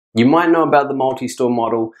You might know about the multi-store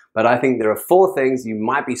model, but I think there are 4 things you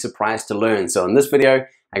might be surprised to learn. So in this video,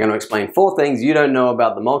 I'm going to explain 4 things you don't know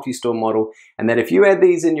about the multi-store model, and that if you add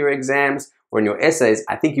these in your exams or in your essays,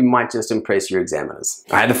 I think you might just impress your examiners.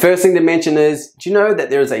 All right, the first thing to mention is, do you know that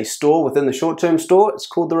there is a store within the short-term store? It's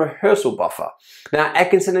called the rehearsal buffer. Now,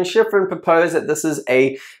 Atkinson and Schifrin propose that this is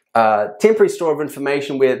a temporary store of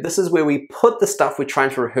information where this is where we put the stuff we're trying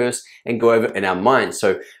to rehearse and go over in our mind.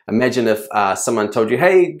 So imagine if someone told you,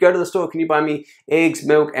 hey, go to the store, can you buy me eggs,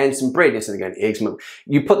 milk, and some bread? Instead of going eggs, milk.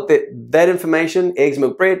 You put that information, eggs,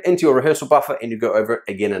 milk, bread, into your rehearsal buffer and you go over it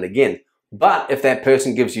again and again. But if that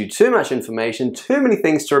person gives you too much information, too many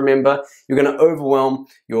things to remember, you're going to overwhelm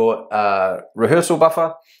your rehearsal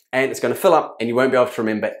buffer, and it's going to fill up and you won't be able to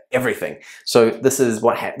remember everything. So this is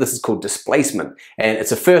called displacement, and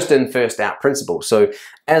it's a first in, first out principle. So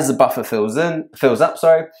as the buffer fills up,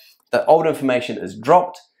 the old information is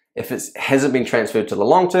dropped if it hasn't been transferred to the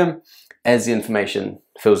long term as the information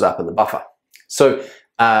fills up in the buffer. So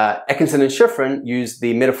Atkinson and Schifrin use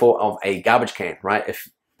the metaphor of a garbage can, right?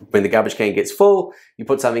 When the garbage can gets full, you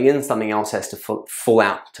put something in, something else has to fall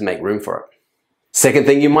out to make room for it. Second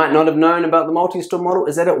thing you might not have known about the multi-store model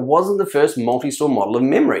is that it wasn't the first multi-store model of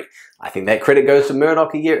memory. I think that credit goes to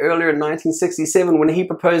Murdoch a year earlier in 1967 when he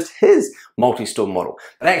proposed his multi-store model.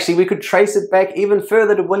 But actually we could trace it back even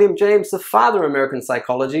further to William James, the father of American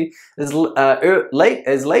psychology. As late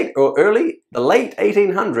the late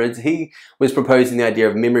 1800s, he was proposing the idea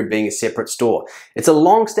of memory being a separate store. It's a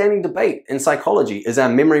long-standing debate in psychology. Is our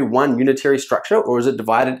memory one unitary structure, or is it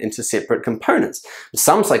divided into separate components?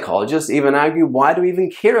 Some psychologists even argue, why do we even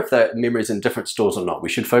care if the memory is in different stores or not? We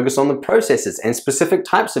should focus on the processes and specific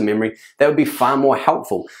types of memory. That would be far more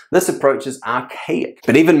helpful. This approach is archaic.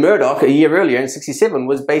 But even Murdoch, a year earlier in 1967,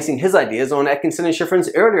 was basing his ideas on Atkinson and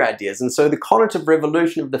Schifrin's earlier ideas. And so the cognitive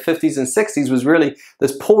revolution of the 50s and 60s was really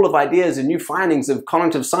this pool of ideas and new findings of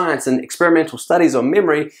cognitive science and experimental studies on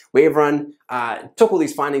memory, where everyone took all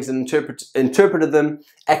these findings and interpreted them.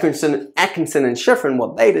 Atkinson and Schifrin,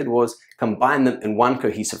 what they did was combine them in one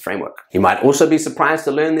cohesive framework. You might also be surprised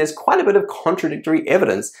to learn there's quite a bit of contradictory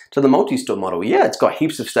evidence to the multi-store model. Yeah, it's got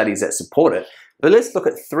heaps of studies that support it, but let's look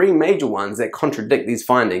at 3 major ones that contradict these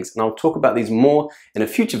findings, and I'll talk about these more in a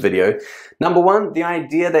future video. Number 1, the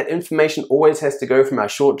idea that information always has to go from our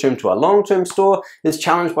short-term to our long-term store is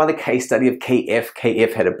challenged by the case study of KF.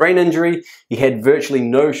 KF had a brain injury. He had virtually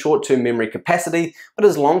no short-term memory capacity, but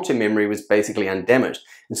his long-term memory was basically undamaged.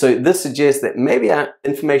 And so this suggests that maybe our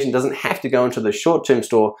information doesn't have to go into the short-term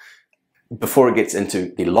store before it gets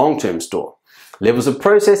into the long-term store. Levels of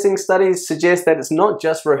processing studies suggest that it's not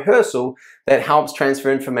just rehearsal that helps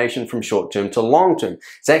transfer information from short-term to long-term.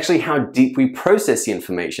 It's actually how deep we process the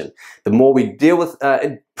information. The more we deal with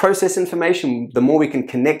process information, the more we can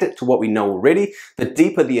connect it to what we know already. The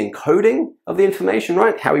deeper the encoding of the information,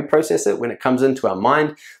 right? How we process it when it comes into our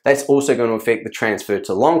mind, that's also going to affect the transfer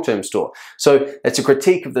to long-term store. So it's a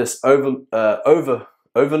critique of this overly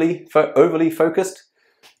focused.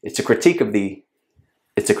 It's a critique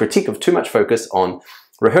of too much focus on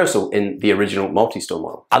rehearsal in the original multi-store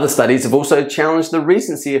model. Other studies have also challenged the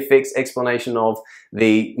recency effect's explanation of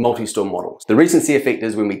the multi-store model. The recency effect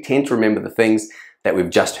is when we tend to remember the things that we've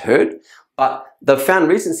just heard, but they've found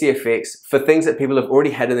recency effects for things that people have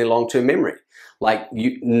already had in their long-term memory, like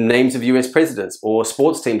names of US presidents or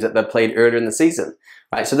sports teams that they played earlier in the season.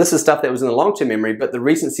 Right? So this is stuff that was in the long-term memory, but the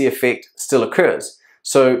recency effect still occurs.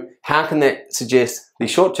 So how can that suggest the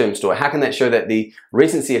short-term store? How can that show that the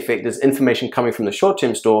recency effect is information coming from the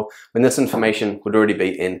short-term store when this information would already be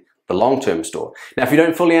in the long-term store? Now, if you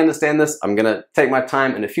don't fully understand this, I'm going to take my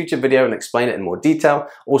time in a future video and explain it in more detail.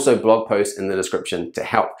 Also, blog posts in the description to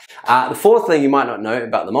help. The 4th thing you might not know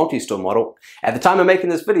about the multi-store model, at the time of making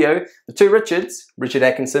this video, the 2 Richards, Richard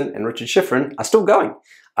Atkinson and Richard Schifrin, are still going.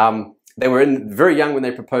 They were very young when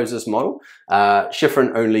they proposed this model.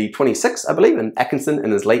 Schifrin only 26, I believe, and Atkinson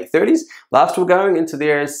in his late 30s. Last were going into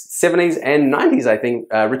their 70s and 90s, I think.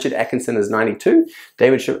 Richard Atkinson is 92.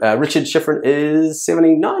 Richard Schifrin is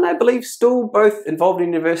 79, I believe, still both involved in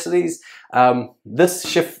universities.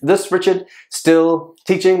 This Richard still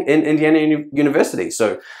teaching in Indiana University,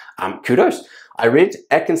 so kudos. I read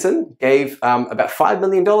Atkinson gave about $5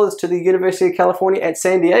 million to the University of California at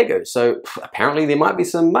San Diego. So apparently there might be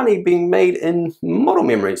some money being made in model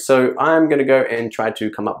memory. So I'm going to go and try to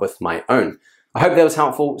come up with my own. I hope that was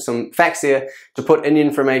helpful. Some facts here to put in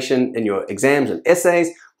information in your exams and essays.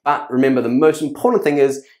 But remember, the most important thing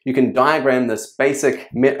is you can diagram this basic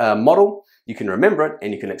model, you can remember it,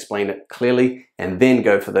 and you can explain it clearly, and then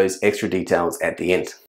go for those extra details at the end.